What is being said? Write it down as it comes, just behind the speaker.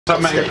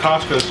Something at your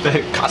Costco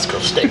steak. Costco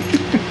steak.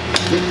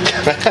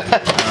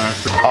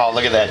 Oh,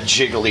 look at that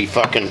jiggly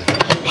fucking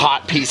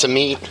hot piece of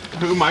meat.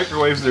 Who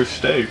microwaves their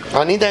steak?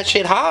 I need that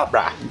shit hot,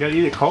 bruh. You gotta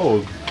eat it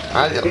cold.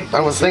 I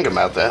was thinking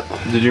about that.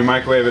 Did you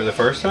microwave it the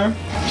first time?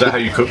 Is that how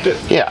you cooked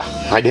it? Yeah,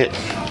 I did.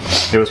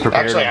 It was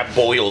prepared. Actually, I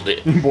boiled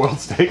it. Boiled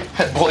steak?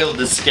 I boiled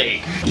the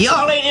steak.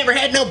 Y'all ain't ever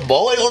had no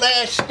boiled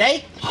ass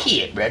steak?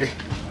 Shit, brother.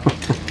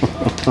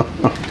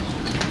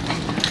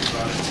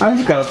 I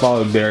just gotta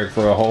follow Derek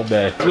for a whole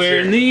day.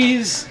 Wearing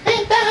these.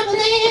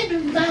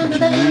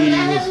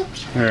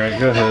 Alright,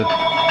 go ahead.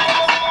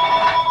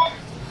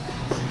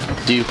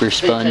 Duper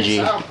spongy.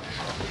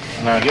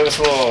 No, give us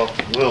a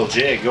little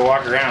jig. Go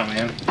walk around,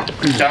 man.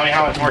 Tell me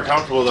how much more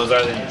comfortable those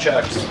are than your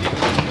Chucks.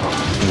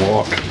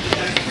 Walk.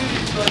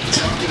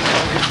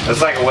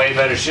 That's like a way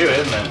better shoe,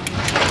 isn't it?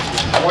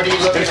 What are you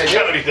looking at?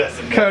 Cody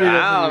doesn't know. Cody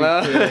I don't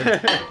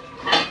know.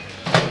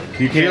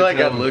 You can't like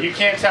tell. You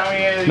can't tell me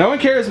anything. No one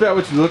cares about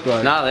what you look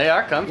like. No, they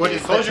are comfy. What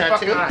is Close your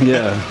fucking eyes.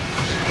 Yeah.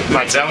 You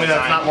might tell me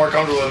that's not more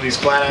comfortable than these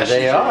flat ass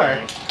They shoes.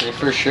 are. They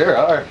for sure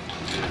are.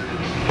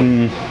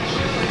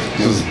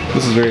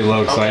 This is very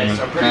low excitement.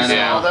 So pretty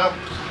small though.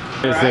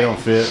 Yes, they don't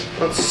fit.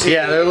 Let's see.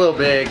 Yeah, they're a little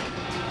big.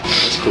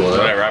 That's cool though.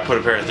 Whatever, I put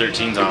a pair of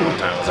 13s on one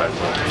time. I was like,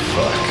 what the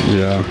fuck?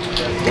 Yeah.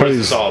 What is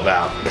this all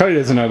about? Cody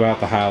doesn't know about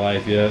the high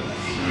life yet.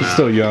 He's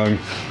still young.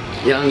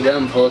 Young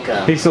dumb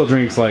polka. He still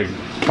drinks like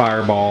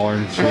Fireball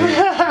and shit.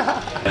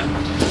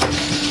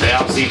 They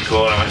all seem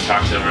cool, and I went to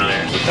talk to them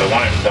earlier.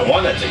 The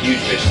one that's a huge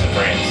bitch is in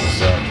France,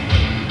 so I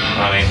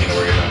don't have anything to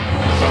worry about.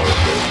 It's always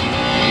good.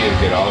 You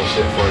get all the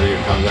shit before it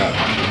even comes out.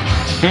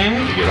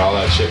 You get all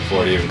that shit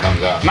before it even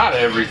comes out. Not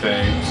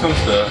everything. Some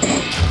stuff.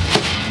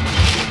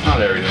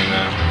 Not everything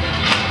though.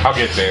 I'll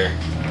get there.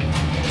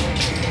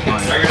 Are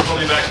you gonna pull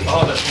me back?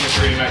 Oh, that's me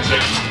for you back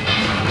there.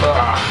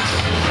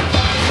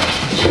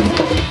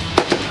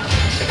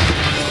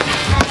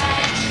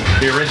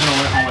 The original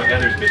went home with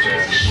Heather's bitch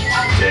ass.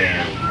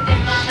 Damn.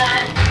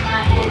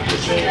 What a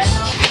bitch ass.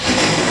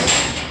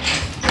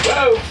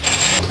 Whoa!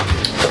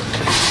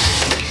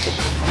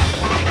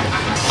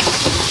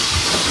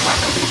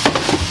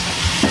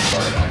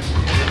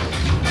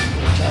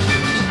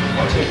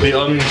 The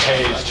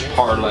uncaged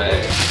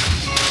parlay.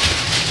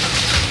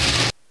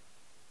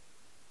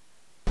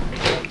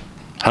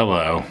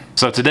 Hello.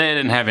 So today I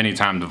didn't have any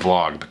time to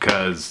vlog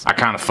because I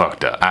kind of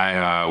fucked up.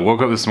 I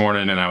woke up this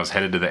morning and I was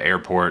headed to the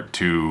airport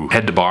to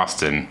head to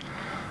Boston,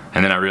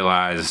 and then I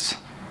realized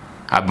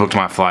I booked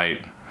my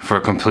flight for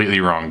a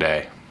completely wrong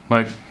day.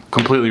 Like,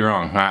 completely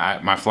wrong.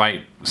 My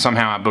flight,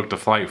 somehow I booked a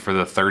flight for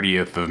the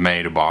 30th of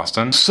May to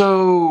Boston.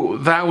 So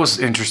that was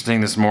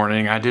interesting this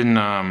morning. I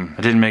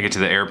didn't make it to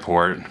the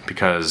airport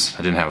because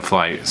I didn't have a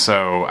flight.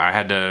 So I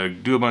had to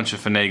do a bunch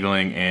of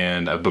finagling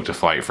and I booked a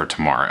flight for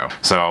tomorrow.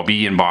 So I'll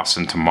be in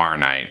Boston tomorrow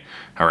night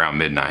around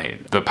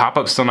midnight. The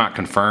pop-up's still not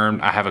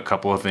confirmed. I have a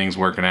couple of things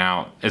working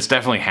out. It's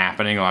definitely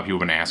happening. A lot of people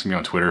have been asking me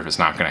on Twitter if it's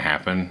not gonna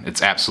happen.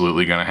 It's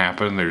absolutely gonna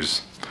happen.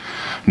 There's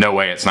no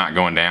way it's not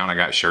going down. I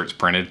got shirts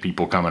printed,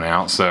 people coming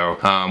out. So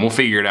we'll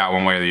figure it out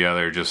one way or the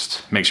other.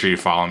 Just make sure you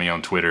follow me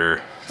on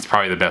Twitter. It's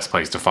probably the best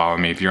place to follow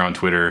me if you're on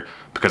Twitter,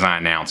 because I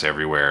announce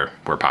everywhere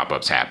where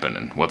pop-ups happen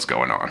and what's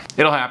going on.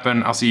 It'll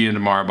happen. I'll see you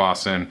tomorrow,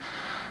 Boston.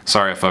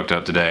 Sorry I fucked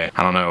up today.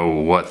 I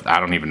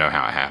don't even know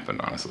how it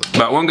happened, honestly.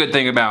 But one good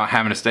thing about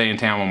having to stay in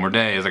town one more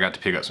day is I got to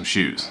pick up some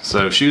shoes.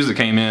 So shoes that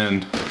came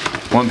in,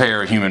 one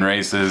pair of Human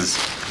Races,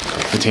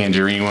 the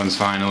tangerine ones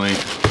finally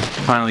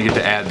get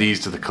to add these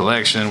to the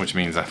collection, which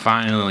means I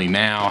finally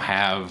now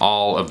have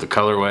all of the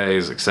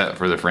colorways except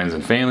for the friends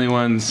and family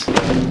ones.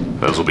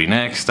 Those will be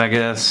next, I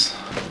guess.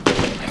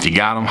 If you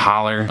got them,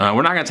 holler.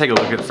 We're not gonna take a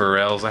look at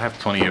Pharrells. I have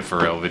plenty of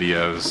Pharrell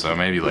videos, so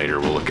maybe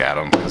later we'll look at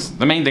them. Because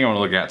the main thing I want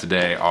to look at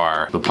today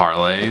are the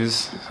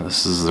parlays.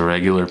 This is the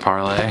regular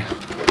parlay,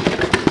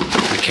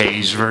 the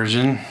caged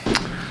version.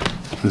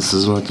 This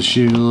is what the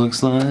shoe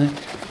looks like.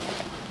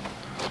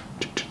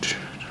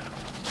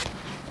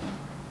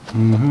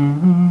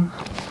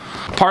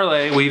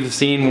 Parley, we've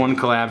seen one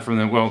collab from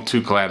them, well,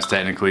 two collabs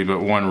technically, but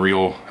one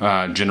real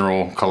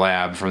general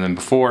collab from them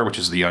before, which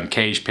is the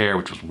uncaged pair,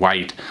 which was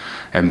white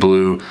and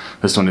blue.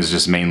 This one is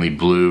just mainly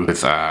blue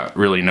with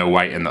really no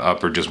white in the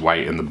upper, just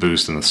white in the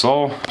boost and the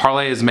sole.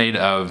 Parley is made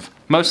of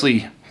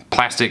mostly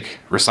plastic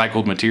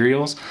recycled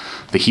materials.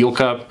 The heel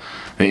cup,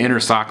 the inner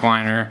sock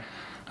liner,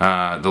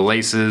 the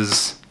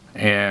laces,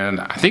 and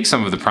I think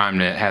some of the prime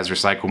knit has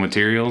recycled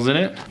materials in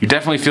it. You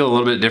definitely feel a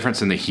little bit of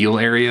difference in the heel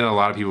area. A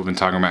lot of people have been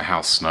talking about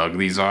how snug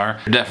these are.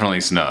 They're definitely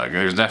snug.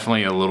 There's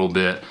definitely a little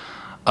bit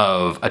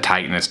of a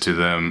tightness to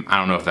them. I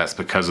don't know if that's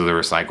because of the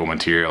recycled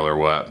material or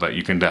what, but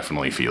you can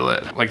definitely feel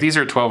it. Like, these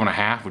are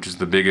 12.5, which is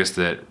the biggest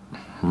that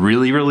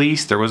really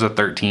released. There was a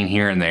 13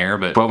 here and there,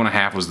 but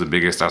 12.5 was the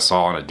biggest I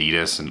saw on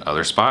Adidas and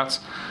other spots.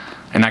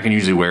 And I can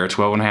usually wear a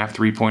 12.5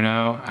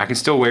 3.0. I can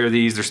still wear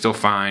these, they're still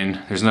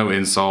fine. There's no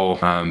insole,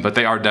 but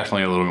they are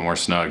definitely a little bit more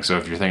snug. So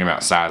if you're thinking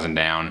about sizing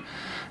down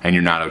and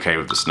you're not okay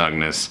with the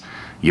snugness,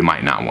 you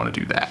might not want to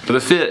do that. But the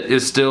fit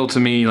is still, to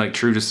me, like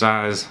true to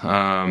size.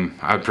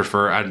 I'd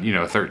prefer, you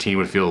know, 13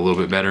 would feel a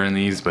little bit better in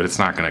these, but it's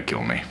not gonna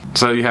kill me.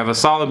 So you have a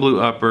solid blue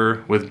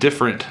upper with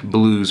different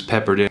blues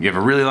peppered in. You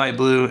have a really light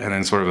blue and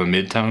then sort of a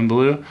mid-tone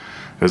blue. It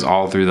goes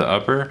all through the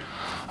upper.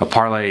 A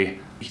Parley,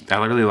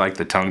 I really like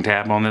the tongue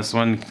tab on this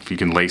one. You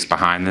can lace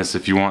behind this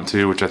if you want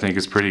to, which I think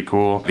is pretty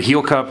cool. The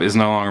heel cup is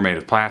no longer made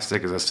of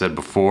plastic, as I said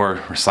before,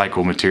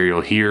 recycled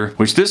material here,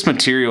 which this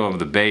material of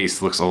the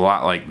base looks a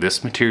lot like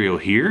this material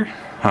here.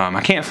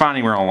 I can't find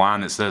anywhere online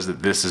that says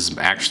that this is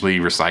actually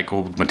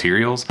recycled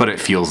materials, but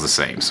it feels the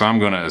same. So I'm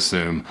gonna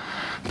assume,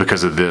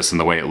 because of this and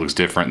the way it looks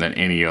different than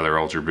any other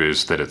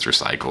UltraBoost, that it's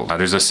recycled.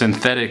 There's a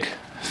synthetic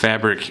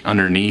fabric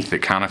underneath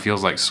that kind of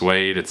feels like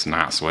suede. It's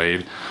not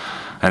suede.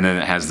 And then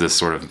it has this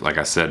sort of, like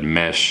I said,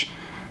 mesh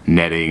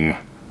netting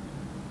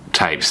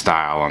type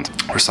style on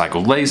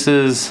recycled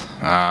laces.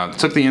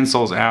 Took the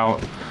insoles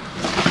out,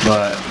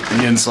 but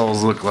the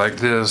insoles look like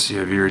this. You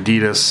have your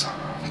Adidas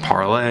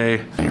Parley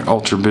and your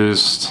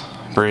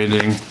UltraBoost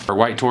branding. For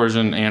white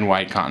torsion and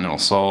white continental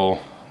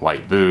sole,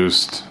 white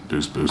boost,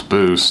 boost, boost,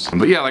 boost.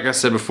 But yeah, like I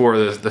said before,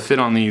 the fit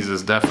on these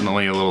is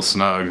definitely a little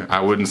snug. I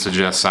wouldn't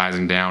suggest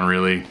sizing down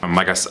really.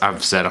 Like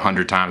I've said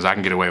 100 times, I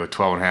can get away with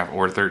 12.5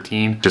 or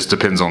 13. Just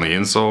depends on the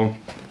insole.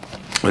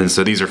 And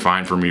so these are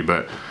fine for me,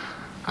 but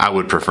I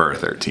would prefer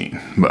 13.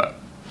 But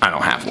I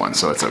don't have one,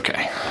 so it's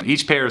okay.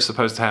 Each pair is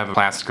supposed to have a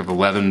plastic of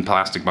 11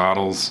 plastic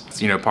bottles.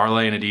 You know,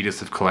 Parley and Adidas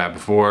have collabed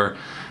before.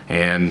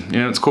 And you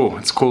know, it's cool.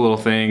 It's a cool little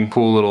thing,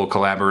 cool little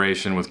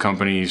collaboration with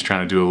companies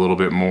trying to do a little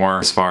bit more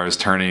as far as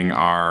turning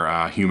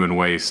our human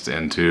waste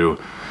into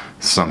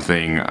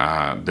something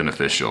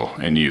beneficial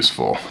and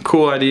useful.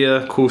 Cool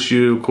idea, cool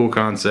shoe, cool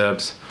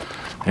concepts,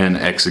 and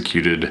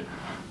executed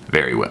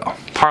very well.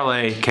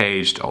 Parley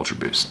Caged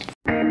UltraBoost.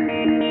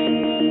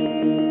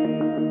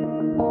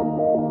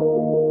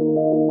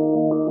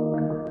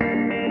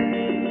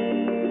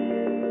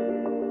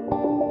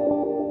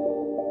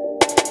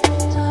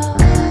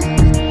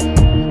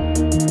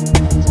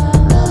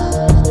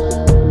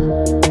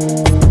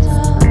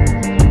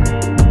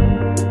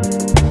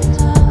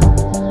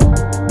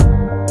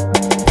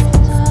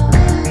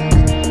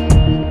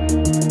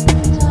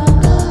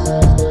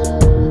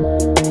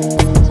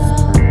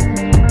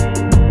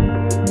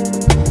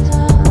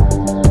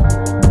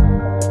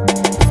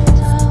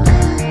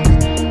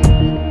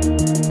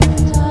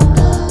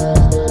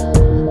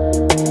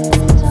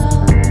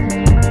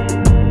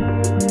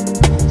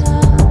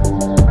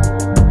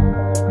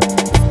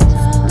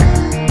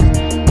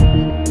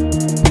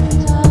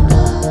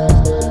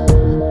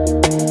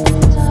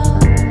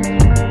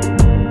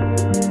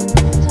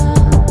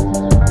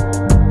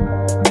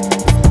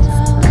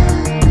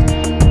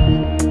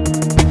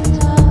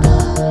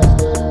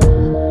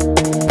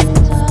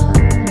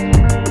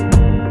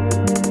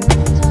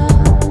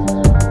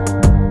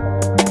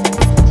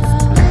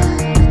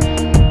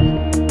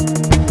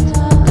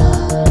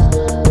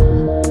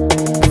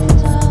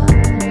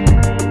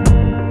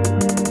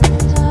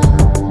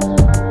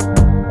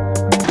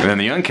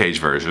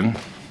 Uncaged version,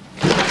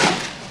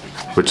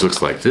 which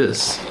looks like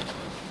this.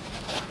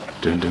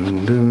 Dun,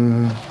 dun,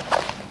 dun.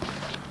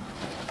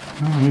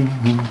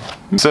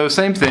 So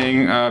same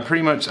thing,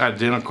 pretty much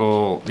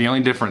identical. The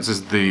only difference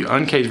is the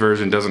uncaged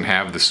version doesn't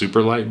have the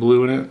super light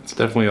blue in it. It's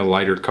definitely a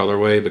lighter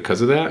colorway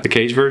because of that. The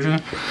cage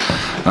version,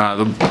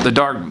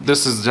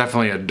 this is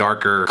definitely a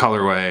darker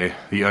colorway.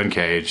 The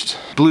uncaged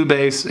blue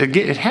base.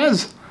 It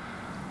has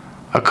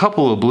a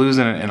couple of blues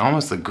in it and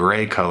almost a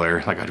gray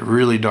color, like a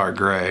really dark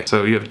gray.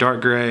 So you have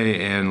dark gray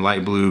and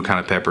light blue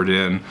kind of peppered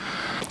in.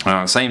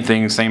 Same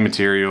thing, same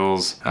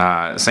materials,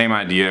 same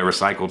idea.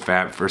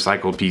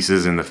 Recycled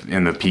pieces in the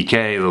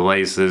PK, the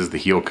laces, the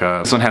heel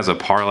cup. This one has a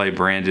Parley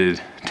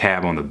branded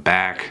tab on the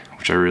back,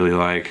 which I really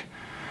like.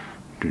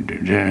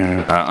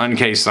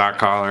 Uncaged sock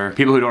collar.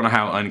 People who don't know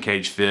how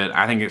uncaged fit,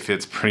 I think it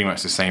fits pretty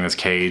much the same as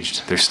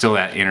caged. There's still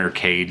that inner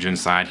cage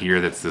inside here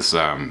that's this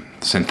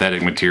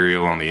synthetic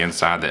material on the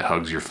inside that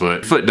hugs your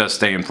foot. Foot does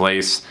stay in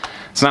place.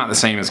 It's not the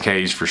same as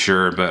caged for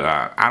sure, but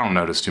I don't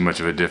notice too much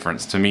of a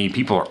difference. To me,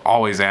 people are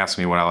always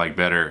asking me what I like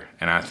better,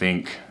 and I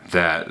think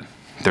that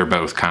they're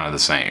both kind of the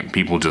same.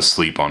 People just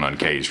sleep on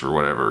uncaged for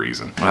whatever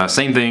reason.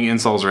 Same thing,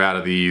 insoles are out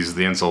of these.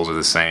 The insoles are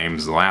the same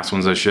as the last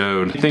ones I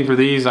showed. I think for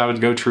these, I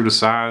would go true to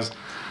size.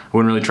 I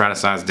wouldn't really try to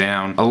size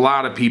down. A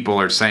lot of people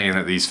are saying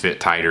that these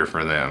fit tighter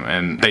for them,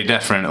 and they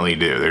definitely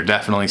do. They're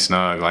definitely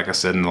snug, like I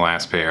said in the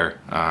last pair.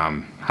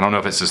 I don't know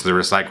if it's just the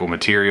recycled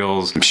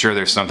materials. I'm sure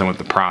there's something with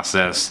the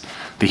process.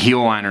 The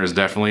heel liner is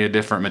definitely a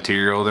different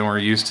material than we're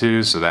used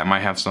to, so that might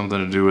have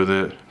something to do with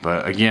it.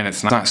 But again,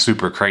 it's not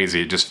super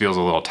crazy. It just feels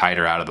a little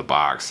tighter out of the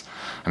box.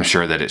 I'm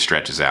sure that it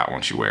stretches out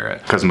once you wear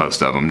it, because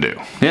most of them do.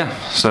 Yeah,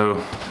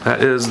 so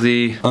that is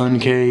the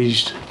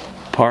uncaged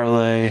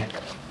Parley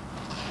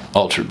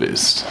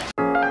UltraBoost.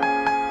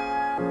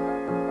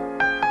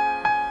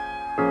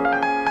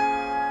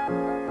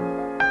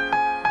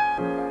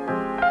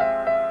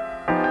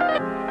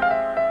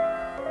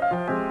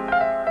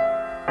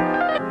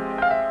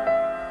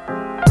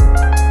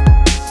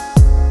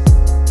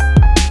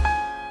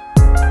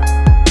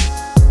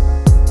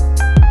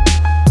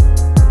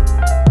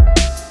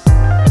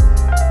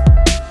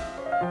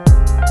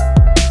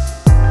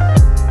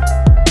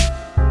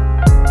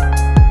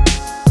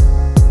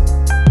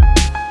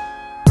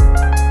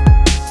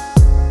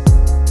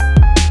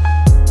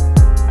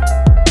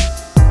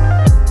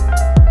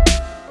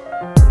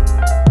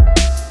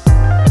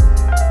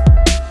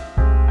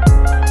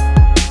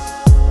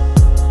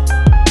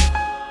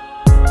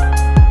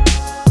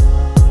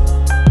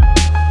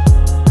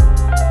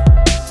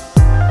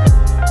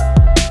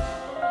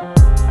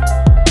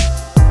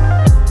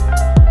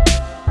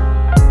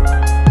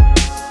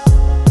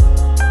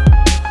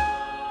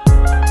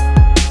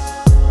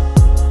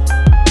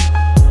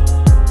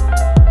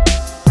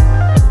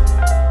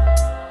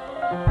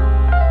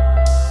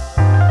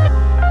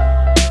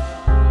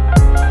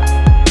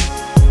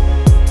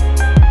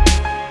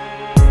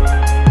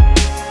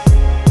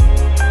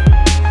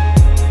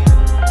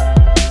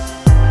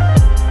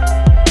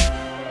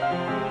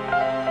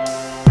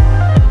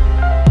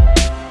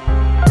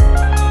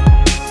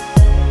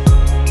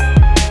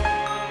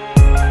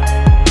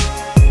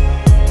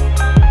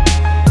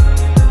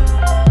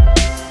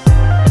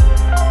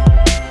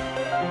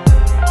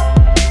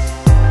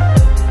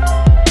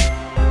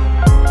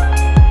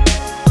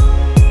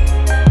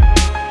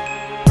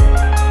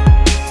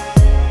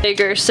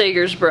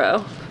 Sager's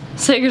bro.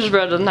 Sager's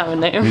bro doesn't have a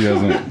name. He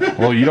doesn't.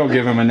 Well, you don't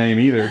give him a name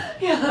either.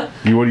 Yeah.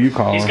 What do you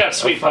call him? He's got a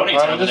sweet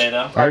ponytail today,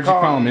 though. I heard you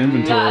call him Yeah,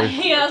 Inventory.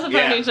 he has a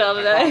ponytail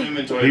today.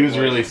 Inventory. He was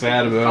really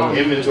sad about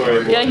it.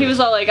 Inventory. Yeah, he was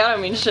all like, I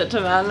don't mean shit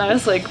to man. And I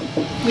was like,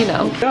 you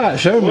know. God,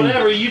 show me.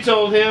 Whatever you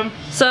told him.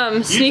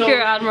 Some sneaker told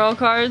me- admiral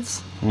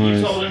cards.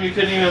 You told him you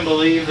couldn't even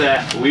believe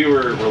that we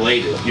were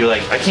related. You're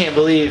like, I can't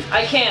believe.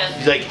 I can't.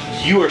 He's like,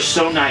 you are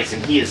so nice,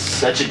 and he is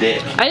such a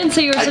dick. I didn't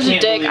say you were I such a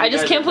can't dick. believe I you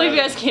just guys can't are believe you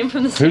brothers. guys came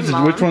from the same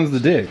mom. Which one's the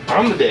dick?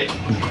 I'm the dick.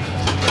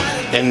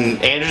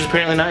 And Andrew's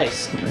apparently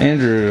nice.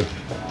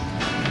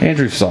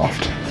 Andrew's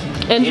soft.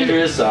 Andrew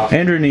is soft.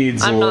 Andrew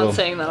needs I'm a little. not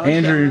saying that on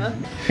camera.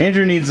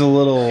 Andrew needs a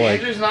little like.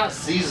 Andrew's not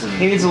seasoned.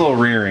 He needs a little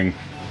rearing.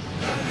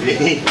 he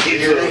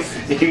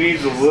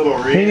needs a little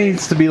ring. He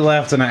needs to be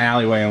left in an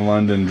alleyway in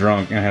London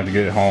drunk and have to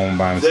get home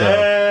by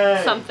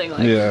himself. Something like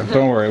Yeah, that.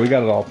 don't worry, we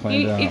got it all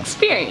planned out.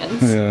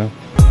 Experience. Yeah.